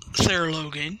up Sarah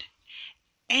Logan,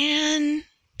 and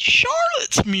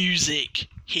Charlotte's music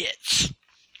hits.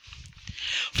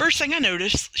 First thing I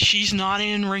noticed, she's not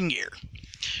in ring gear.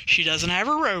 She doesn't have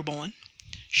her robe on.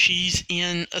 She's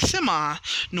in a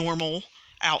semi-normal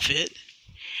outfit,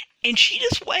 and she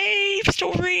just waves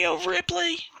to Rhea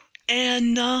Ripley,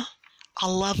 and I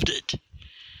loved it.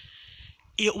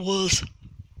 It was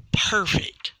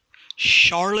perfect.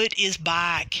 Charlotte is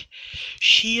back.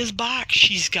 She is back.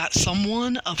 She's got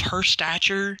someone of her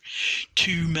stature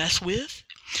to mess with.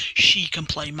 She can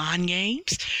play mind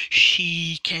games.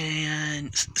 She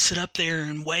can sit up there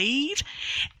and wave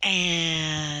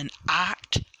and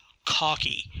act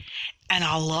cocky. And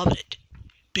I love it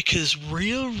because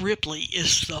Rhea Ripley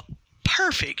is the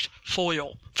perfect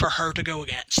foil for her to go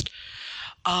against.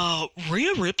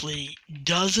 Rhea Ripley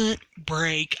doesn't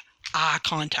break eye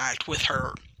contact with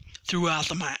her throughout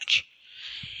the match.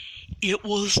 It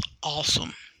was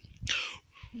awesome.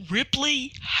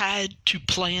 Ripley had to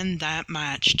plan that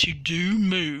match to do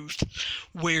moves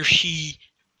where she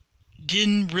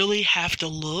didn't really have to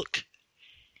look,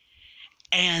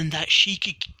 and that she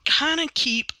could kind of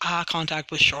keep eye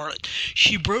contact with Charlotte.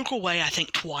 She broke away, I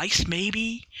think, twice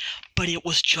maybe, but it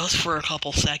was just for a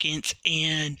couple seconds,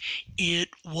 and it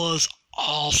was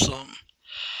awesome.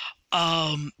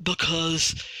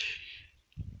 Because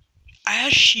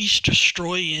as she's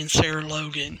destroying Sarah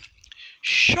Logan,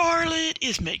 Charlotte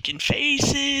is making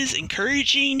faces,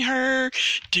 encouraging her,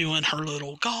 doing her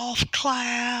little golf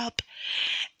clap,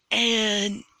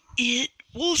 and it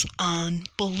was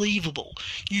unbelievable.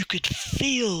 You could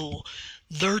feel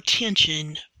their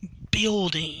tension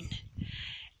building.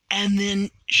 And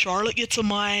then Charlotte gets a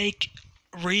mic,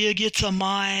 Rhea gets a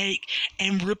mic,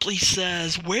 and Ripley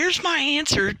says, "Where's my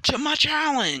answer to my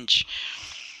challenge?"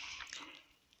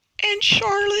 And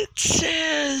Charlotte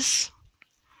says,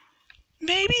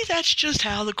 "Maybe that's just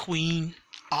how the Queen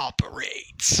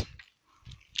operates."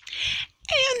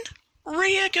 And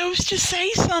Rhea goes to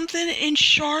say something, and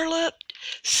Charlotte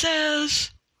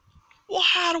says, "Well,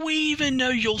 how do we even know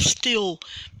you'll still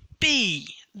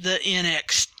be the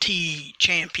NXT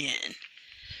champion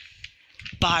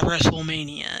by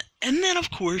WrestleMania?" And then,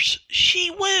 of course, she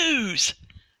woos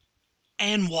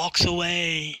and walks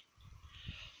away.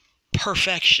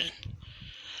 Perfection.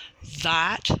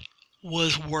 That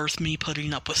was worth me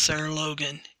putting up with Sarah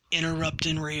Logan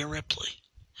interrupting Rhea Ripley.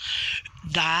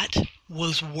 That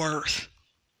was worth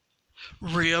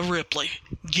Rhea Ripley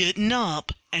getting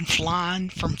up and flying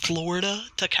from Florida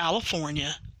to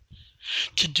California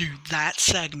to do that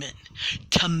segment,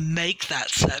 to make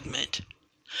that segment.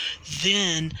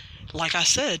 Then, like I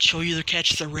said, she'll either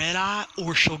catch the red eye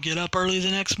or she'll get up early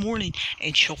the next morning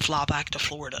and she'll fly back to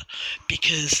Florida,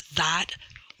 because that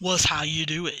was how you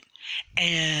do it.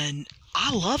 And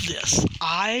I love this.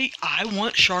 I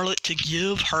want Charlotte to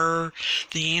give her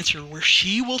the answer where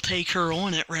she will take her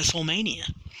on at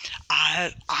WrestleMania.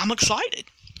 I'm excited.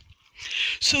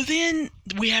 So then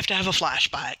we have to have a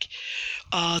flashback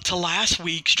to last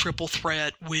week's triple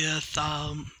threat with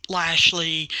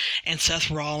Lashley and Seth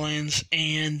Rollins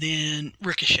and then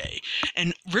Ricochet.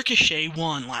 And Ricochet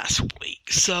won last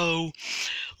week. So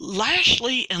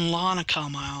Lashley and Lana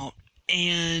come out,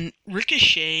 and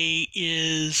Ricochet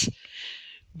is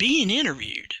being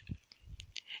interviewed.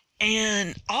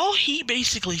 And all he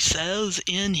basically says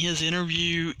in his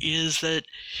interview is that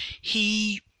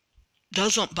he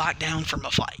doesn't back down from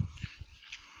a fight.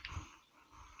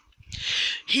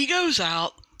 He goes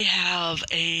out, they have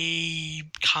a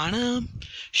kind of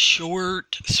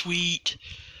short, sweet,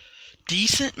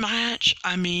 decent match.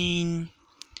 I mean,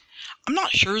 I'm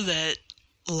not sure that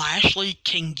Lashley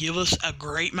can give us a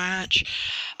great match,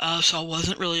 so I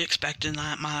wasn't really expecting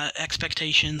that. My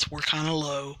expectations were kind of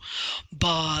low,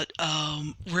 but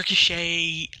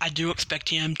Ricochet, I do expect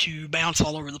him to bounce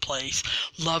all over the place.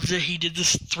 Love that he did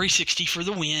this 360 for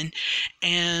the win,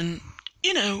 and,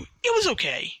 you know, it was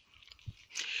okay.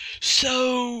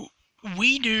 So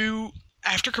we do,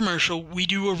 after commercial, we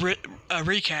do a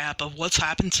recap of what's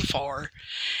happened so far,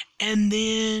 and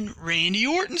then Randy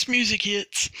Orton's music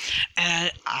hits,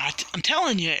 and I'm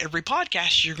telling you, every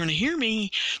podcast you're going to hear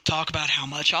me talk about how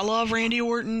much I love Randy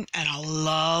Orton, and I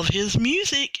love his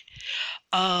music.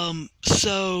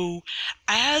 So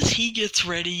as he gets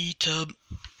ready to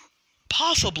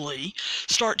possibly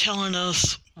start telling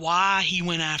us why he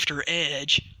went after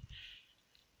Edge,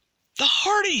 the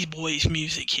Hardy Boys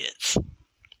music hits.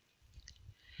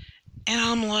 And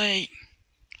I'm like,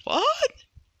 what?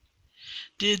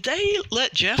 Did they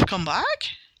let Jeff come back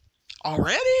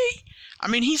already? I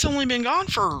mean, he's only been gone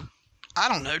for, I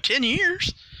don't know, 10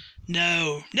 years.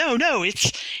 No,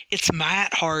 it's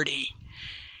Matt Hardy.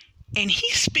 And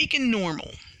he's speaking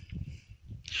normal.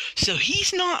 So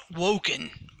he's not woken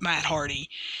Matt Hardy.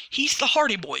 He's the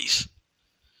Hardy Boys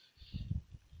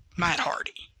Matt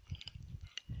Hardy.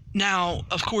 Now,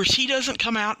 of course, he doesn't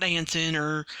come out dancing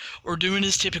or doing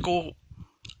his typical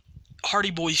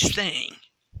Hardy Boys thing.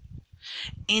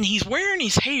 And he's wearing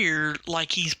his hair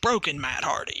like he's broken Matt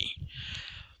Hardy.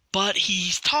 But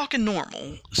he's talking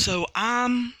normal, so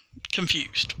I'm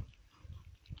confused.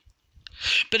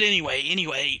 But anyway,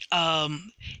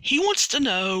 he wants to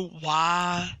know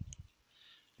why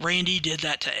Randy did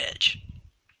that to Edge.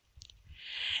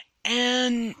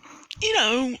 And, you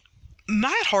know,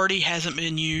 Matt Hardy hasn't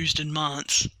been used in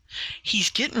months. He's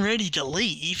getting ready to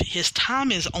leave. His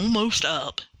time is almost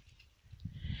up.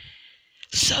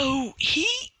 So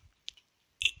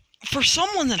for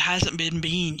someone that hasn't been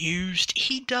being used,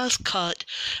 he does cut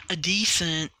a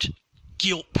decent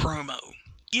guilt promo.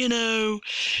 You know,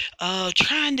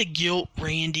 trying to guilt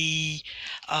Randy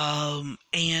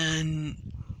and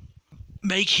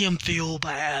make him feel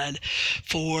bad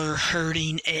for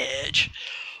hurting Edge.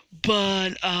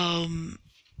 But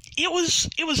it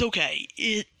was okay.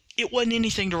 It wasn't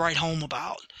anything to write home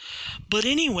about. But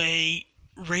anyway,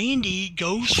 Randy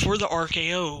goes for the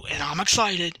RKO, and I'm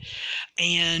excited.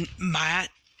 And Matt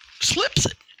slips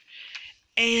it.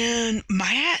 And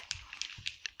Matt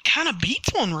kind of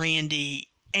beats on Randy.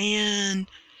 And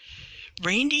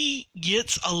Randy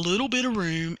gets a little bit of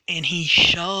room, and he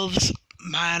shoves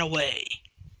Matt away.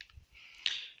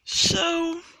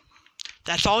 So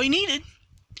that's all he needed.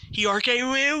 He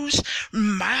RKO's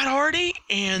Matt Hardy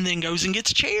and then goes and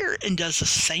gets a chair and does the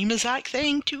same exact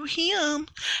thing to him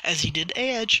as he did to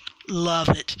Edge. Love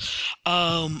it.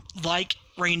 Like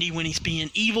Randy when he's being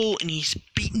evil and he's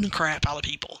beating the crap out of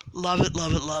people. Love it,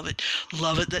 love it, love it.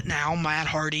 Love it that now Matt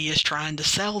Hardy is trying to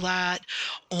sell that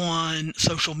on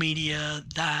social media,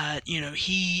 that, you know,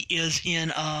 he is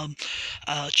in a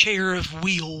chair of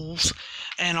wheels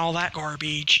and all that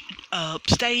garbage.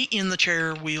 Stay in the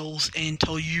chair of wheels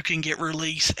until you can get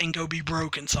released and go be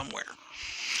broken somewhere.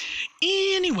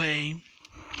 Anyway,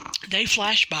 they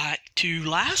flash back to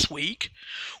last week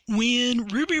when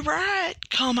Ruby Riott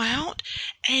come out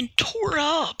and tore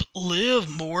up Liv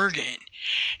Morgan.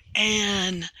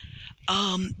 And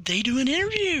they do an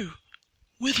interview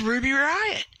with Ruby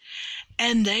Riott.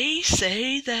 And they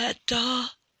say that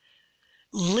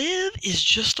Liv is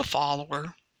just a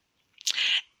follower.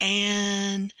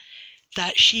 And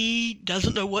that she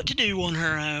doesn't know what to do on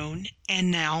her own,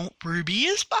 and now Ruby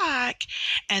is back,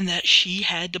 and that she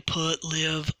had to put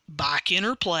Liv back in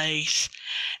her place,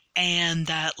 and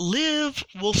that Liv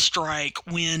will strike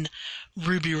when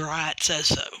Ruby Riott says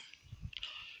so.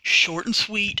 Short and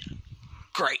sweet,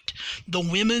 great. The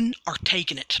women are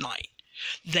taking it tonight.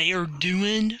 They are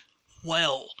doing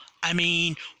well. I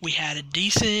mean, we had a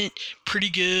decent, pretty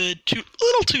good,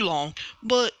 little too long,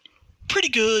 but pretty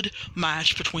good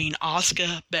match between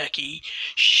Asuka, Becky.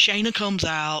 Shayna comes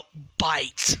out,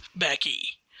 bites Becky.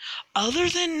 Other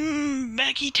than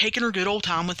Becky taking her good old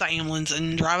time with the ambulance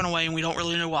and driving away, and we don't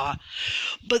really know why.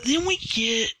 But then we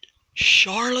get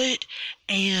Charlotte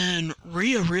and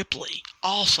Rhea Ripley.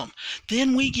 Awesome.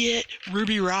 Then we get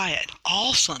Ruby Riott.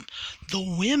 Awesome.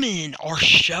 The women are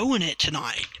showing it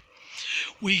tonight.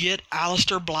 We get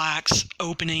Aleister Black's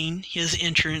opening, his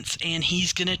entrance, and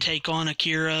he's going to take on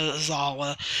Akira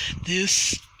Tozawa.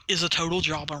 This is a total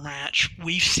jobber match.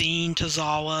 We've seen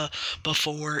Tozawa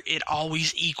before. It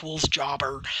always equals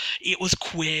jobber. It was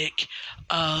quick.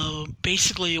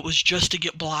 Basically, it was just to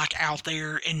get Black out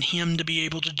there and him to be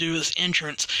able to do his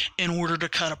entrance in order to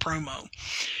cut a promo.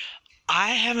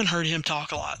 I haven't heard him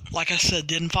talk a lot. Like I said,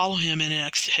 didn't follow him in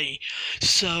NXT.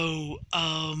 So,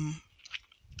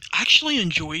 actually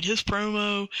enjoyed his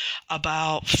promo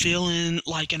about feeling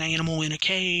like an animal in a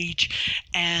cage,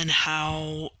 and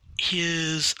how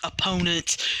his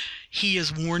opponents, he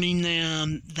is warning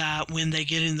them that when they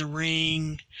get in the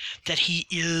ring that he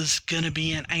is going to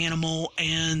be an animal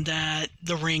and that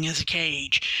the ring is a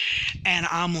cage. And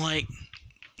I'm like,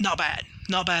 not bad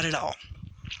at all.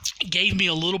 It gave me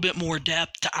a little bit more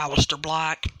depth to Aleister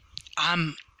Black.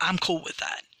 I'm cool with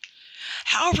that.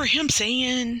 However, him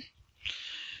saying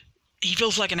he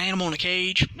feels like an animal in a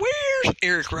cage, where's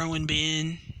Eric Rowan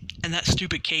been? And that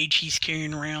stupid cage he's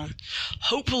carrying around.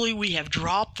 Hopefully we have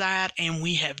dropped that, and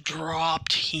we have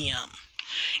dropped him.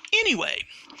 Anyway,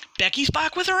 Becky's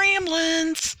back with her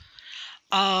ambulance.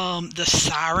 The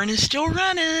siren is still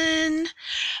running.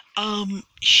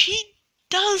 She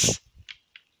does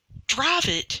drive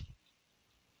it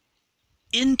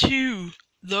into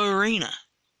the arena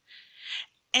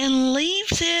and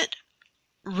leaves it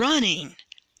running,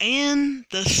 and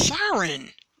the siren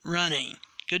running.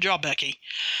 Good job, Becky.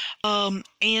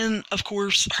 And, of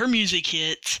course, her music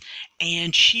hits,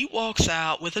 and she walks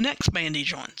out with a neck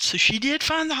bandage on. So she did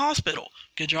find the hospital.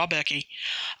 Good job, Becky.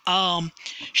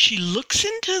 She looks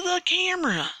into the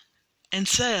camera and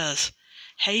says,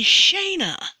 "Hey,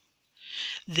 Shayna,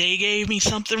 they gave me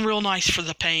something real nice for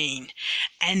the pain,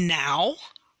 and now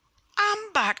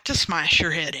I'm back to smash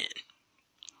your head in."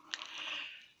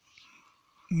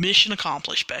 Mission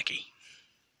accomplished, Becky.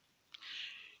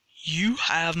 You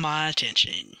have my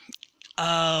attention.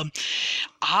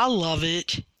 I love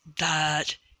it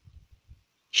that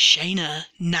Shayna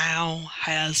now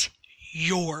has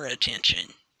your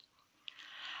attention.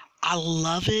 I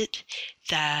love it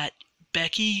that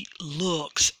Becky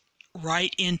looks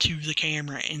right into the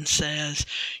camera and says,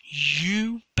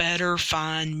 "You better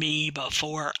find me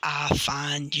before I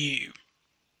find you."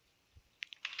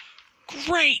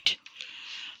 Great.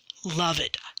 Love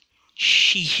it.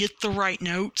 She hit the right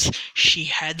notes. She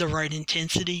had the right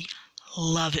intensity.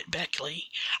 Love it, Becky.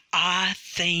 I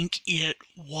think it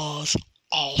was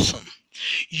awesome.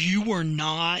 You were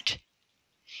not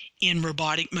in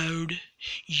robotic mode.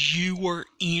 You were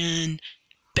in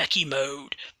Becky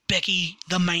mode. Becky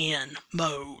the man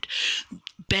mode.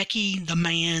 Becky the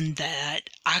man that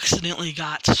accidentally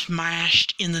got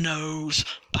smashed in the nose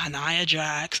by Nia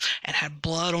Jax and had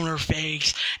blood on her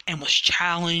face and was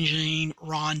challenging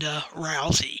Ronda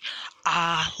Rousey.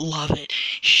 I love it.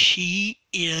 She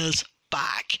is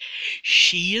back.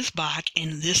 She is back,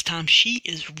 and this time she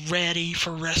is ready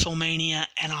for WrestleMania,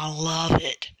 and I love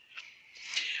it.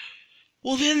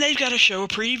 Well, then they've got to show a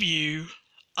preview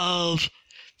of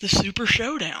the Super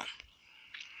Showdown.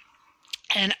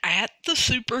 And at the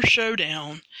Super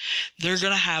Showdown, they're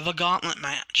going to have a gauntlet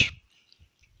match.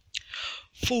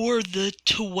 For the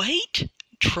Kuwait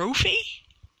Trophy?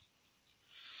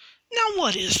 Now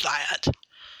what is that?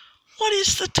 What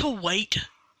is the Kuwait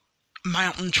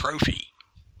Mountain Trophy?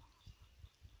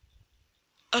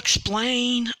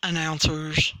 Explain,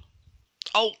 announcers.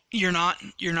 Oh, you're not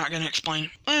going to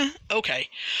explain? Okay.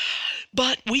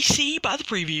 But we see by the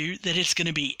preview that it's going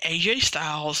to be AJ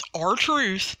Styles,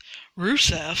 R-Truth,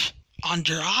 Rusev,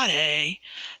 Andrade,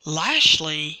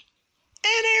 Lashley,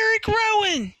 and Eric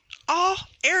Rowan. Oh,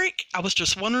 Eric, I was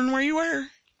just wondering where you were.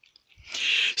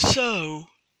 So,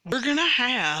 we're going to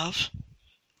have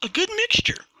a good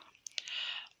mixture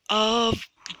of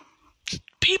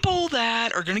people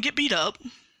that are going to get beat up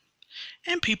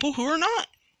and people who are not.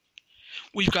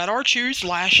 We've got R-Truth,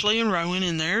 Lashley, and Rowan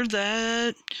in there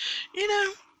that,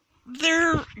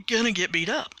 they're going to get beat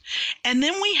up. And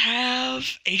then we have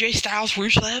AJ Styles,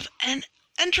 Rusev, and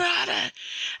Andrade.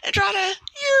 Andrade,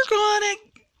 you're going to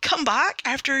come back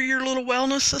after your little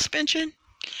wellness suspension,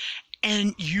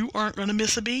 and you aren't going to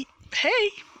miss a beat. Hey,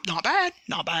 not bad.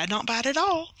 Not bad, not bad at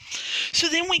all. So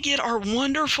then we get our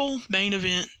wonderful main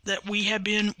event that we have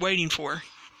been waiting for.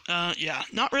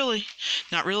 Not really.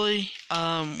 Not really.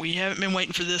 We haven't been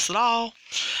waiting for this at all.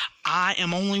 I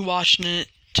am only watching it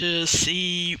to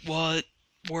see what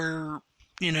we're,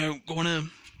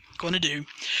 going to do.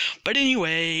 But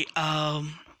anyway,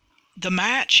 the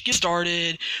match gets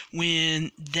started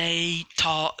when they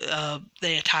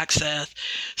attack Seth.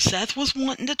 Seth was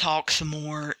wanting to talk some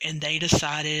more, and they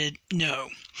decided, no,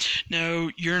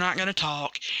 you're not going to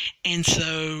talk. And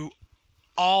so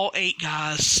all 8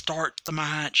 guys start the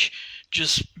match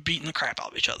just beating the crap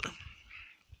out of each other.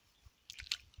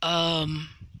 I'm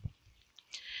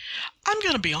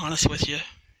going to be honest with you.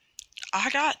 I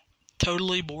got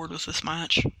totally bored with this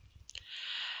match.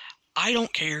 I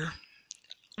don't care.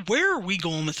 Where are we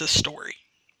going with this story?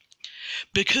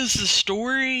 Because the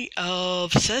story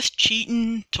of Seth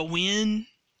cheating to win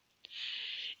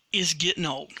is getting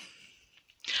old.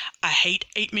 I hate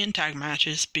 8-man tag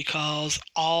matches because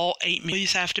all 8 men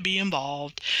have to be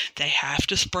involved. They have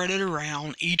to spread it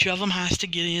around. Each of them has to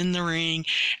get in the ring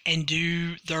and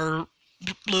do their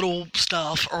little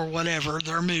stuff or whatever,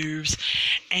 their moves.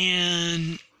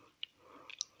 And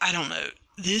I don't know.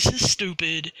 This is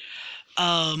stupid.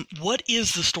 What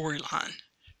is the storyline?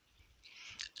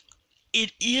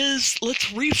 It is, let's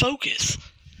refocus.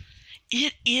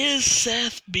 It is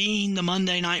Seth being the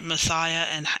Monday Night Messiah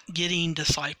and getting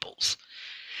disciples.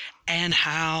 And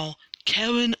how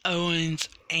Kevin Owens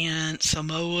and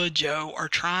Samoa Joe are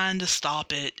trying to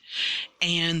stop it.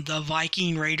 And the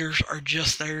Viking Raiders are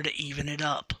just there to even it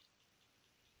up.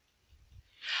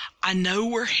 I know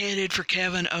we're headed for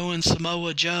Kevin Owens,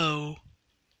 Samoa Joe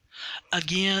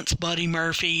against Buddy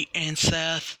Murphy and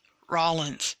Seth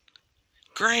Rollins.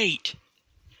 Great.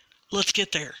 Let's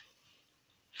get there.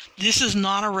 This is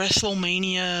not a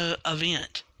WrestleMania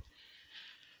event.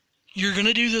 You're going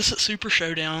to do this at Super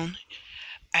Showdown.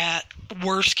 At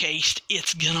worst case,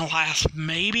 it's going to last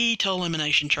maybe till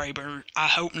Elimination Chamber. I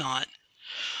hope not.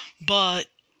 But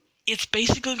it's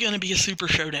basically going to be a Super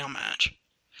Showdown match.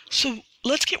 So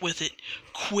let's get with it.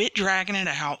 Quit dragging it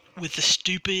out with the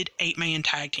stupid 8-man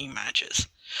tag team matches.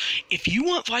 If you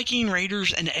want Viking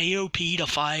Raiders and AOP to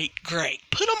fight, great.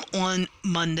 Put them on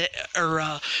Monday or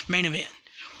main event.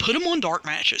 Put them on dark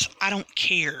matches. I don't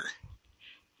care.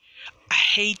 I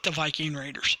hate the Viking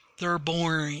Raiders. They're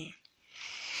boring.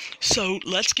 So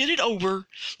let's get it over.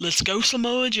 Let's go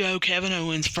Samoa Joe, Kevin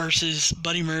Owens versus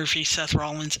Buddy Murphy, Seth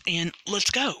Rollins, and let's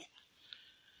go.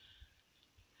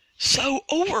 So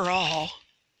overall,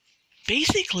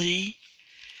 basically,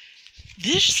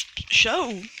 this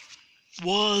show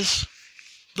was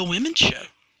the women's show.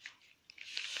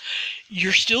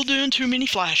 You're still doing too many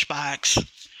flashbacks,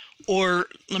 or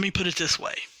let me put it this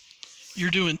way.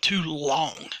 You're doing too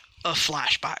long of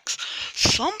flashbacks.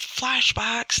 Some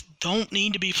flashbacks don't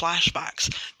need to be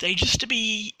flashbacks. They just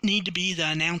need to be the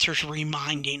announcers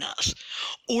reminding us,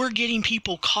 or getting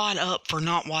people caught up for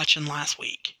not watching last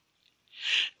week.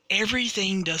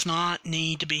 Everything does not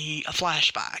need to be a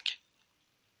flashback.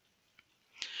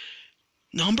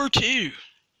 Number 2,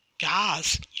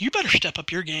 guys, you better step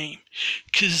up your game.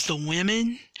 Because the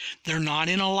women, they're not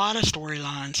in a lot of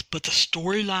storylines, but the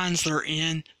storylines they're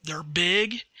in, they're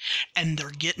big and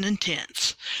they're getting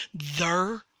intense.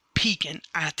 They're peaking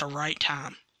at the right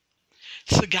time.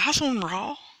 So guys on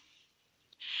Raw,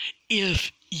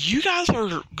 if you guys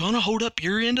are going to hold up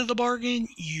your end of the bargain,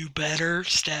 you better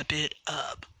step it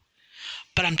up.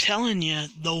 But I'm telling you,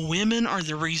 the women are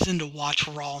the reason to watch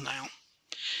Raw now.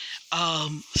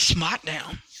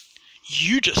 SmackDown,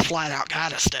 You just flat out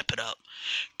gotta step it up.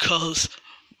 'Cause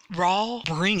Raw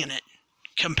bringing it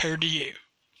compared to you.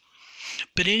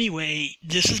 But anyway,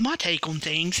 this is my take on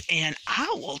things, and I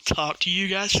will talk to you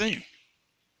guys soon.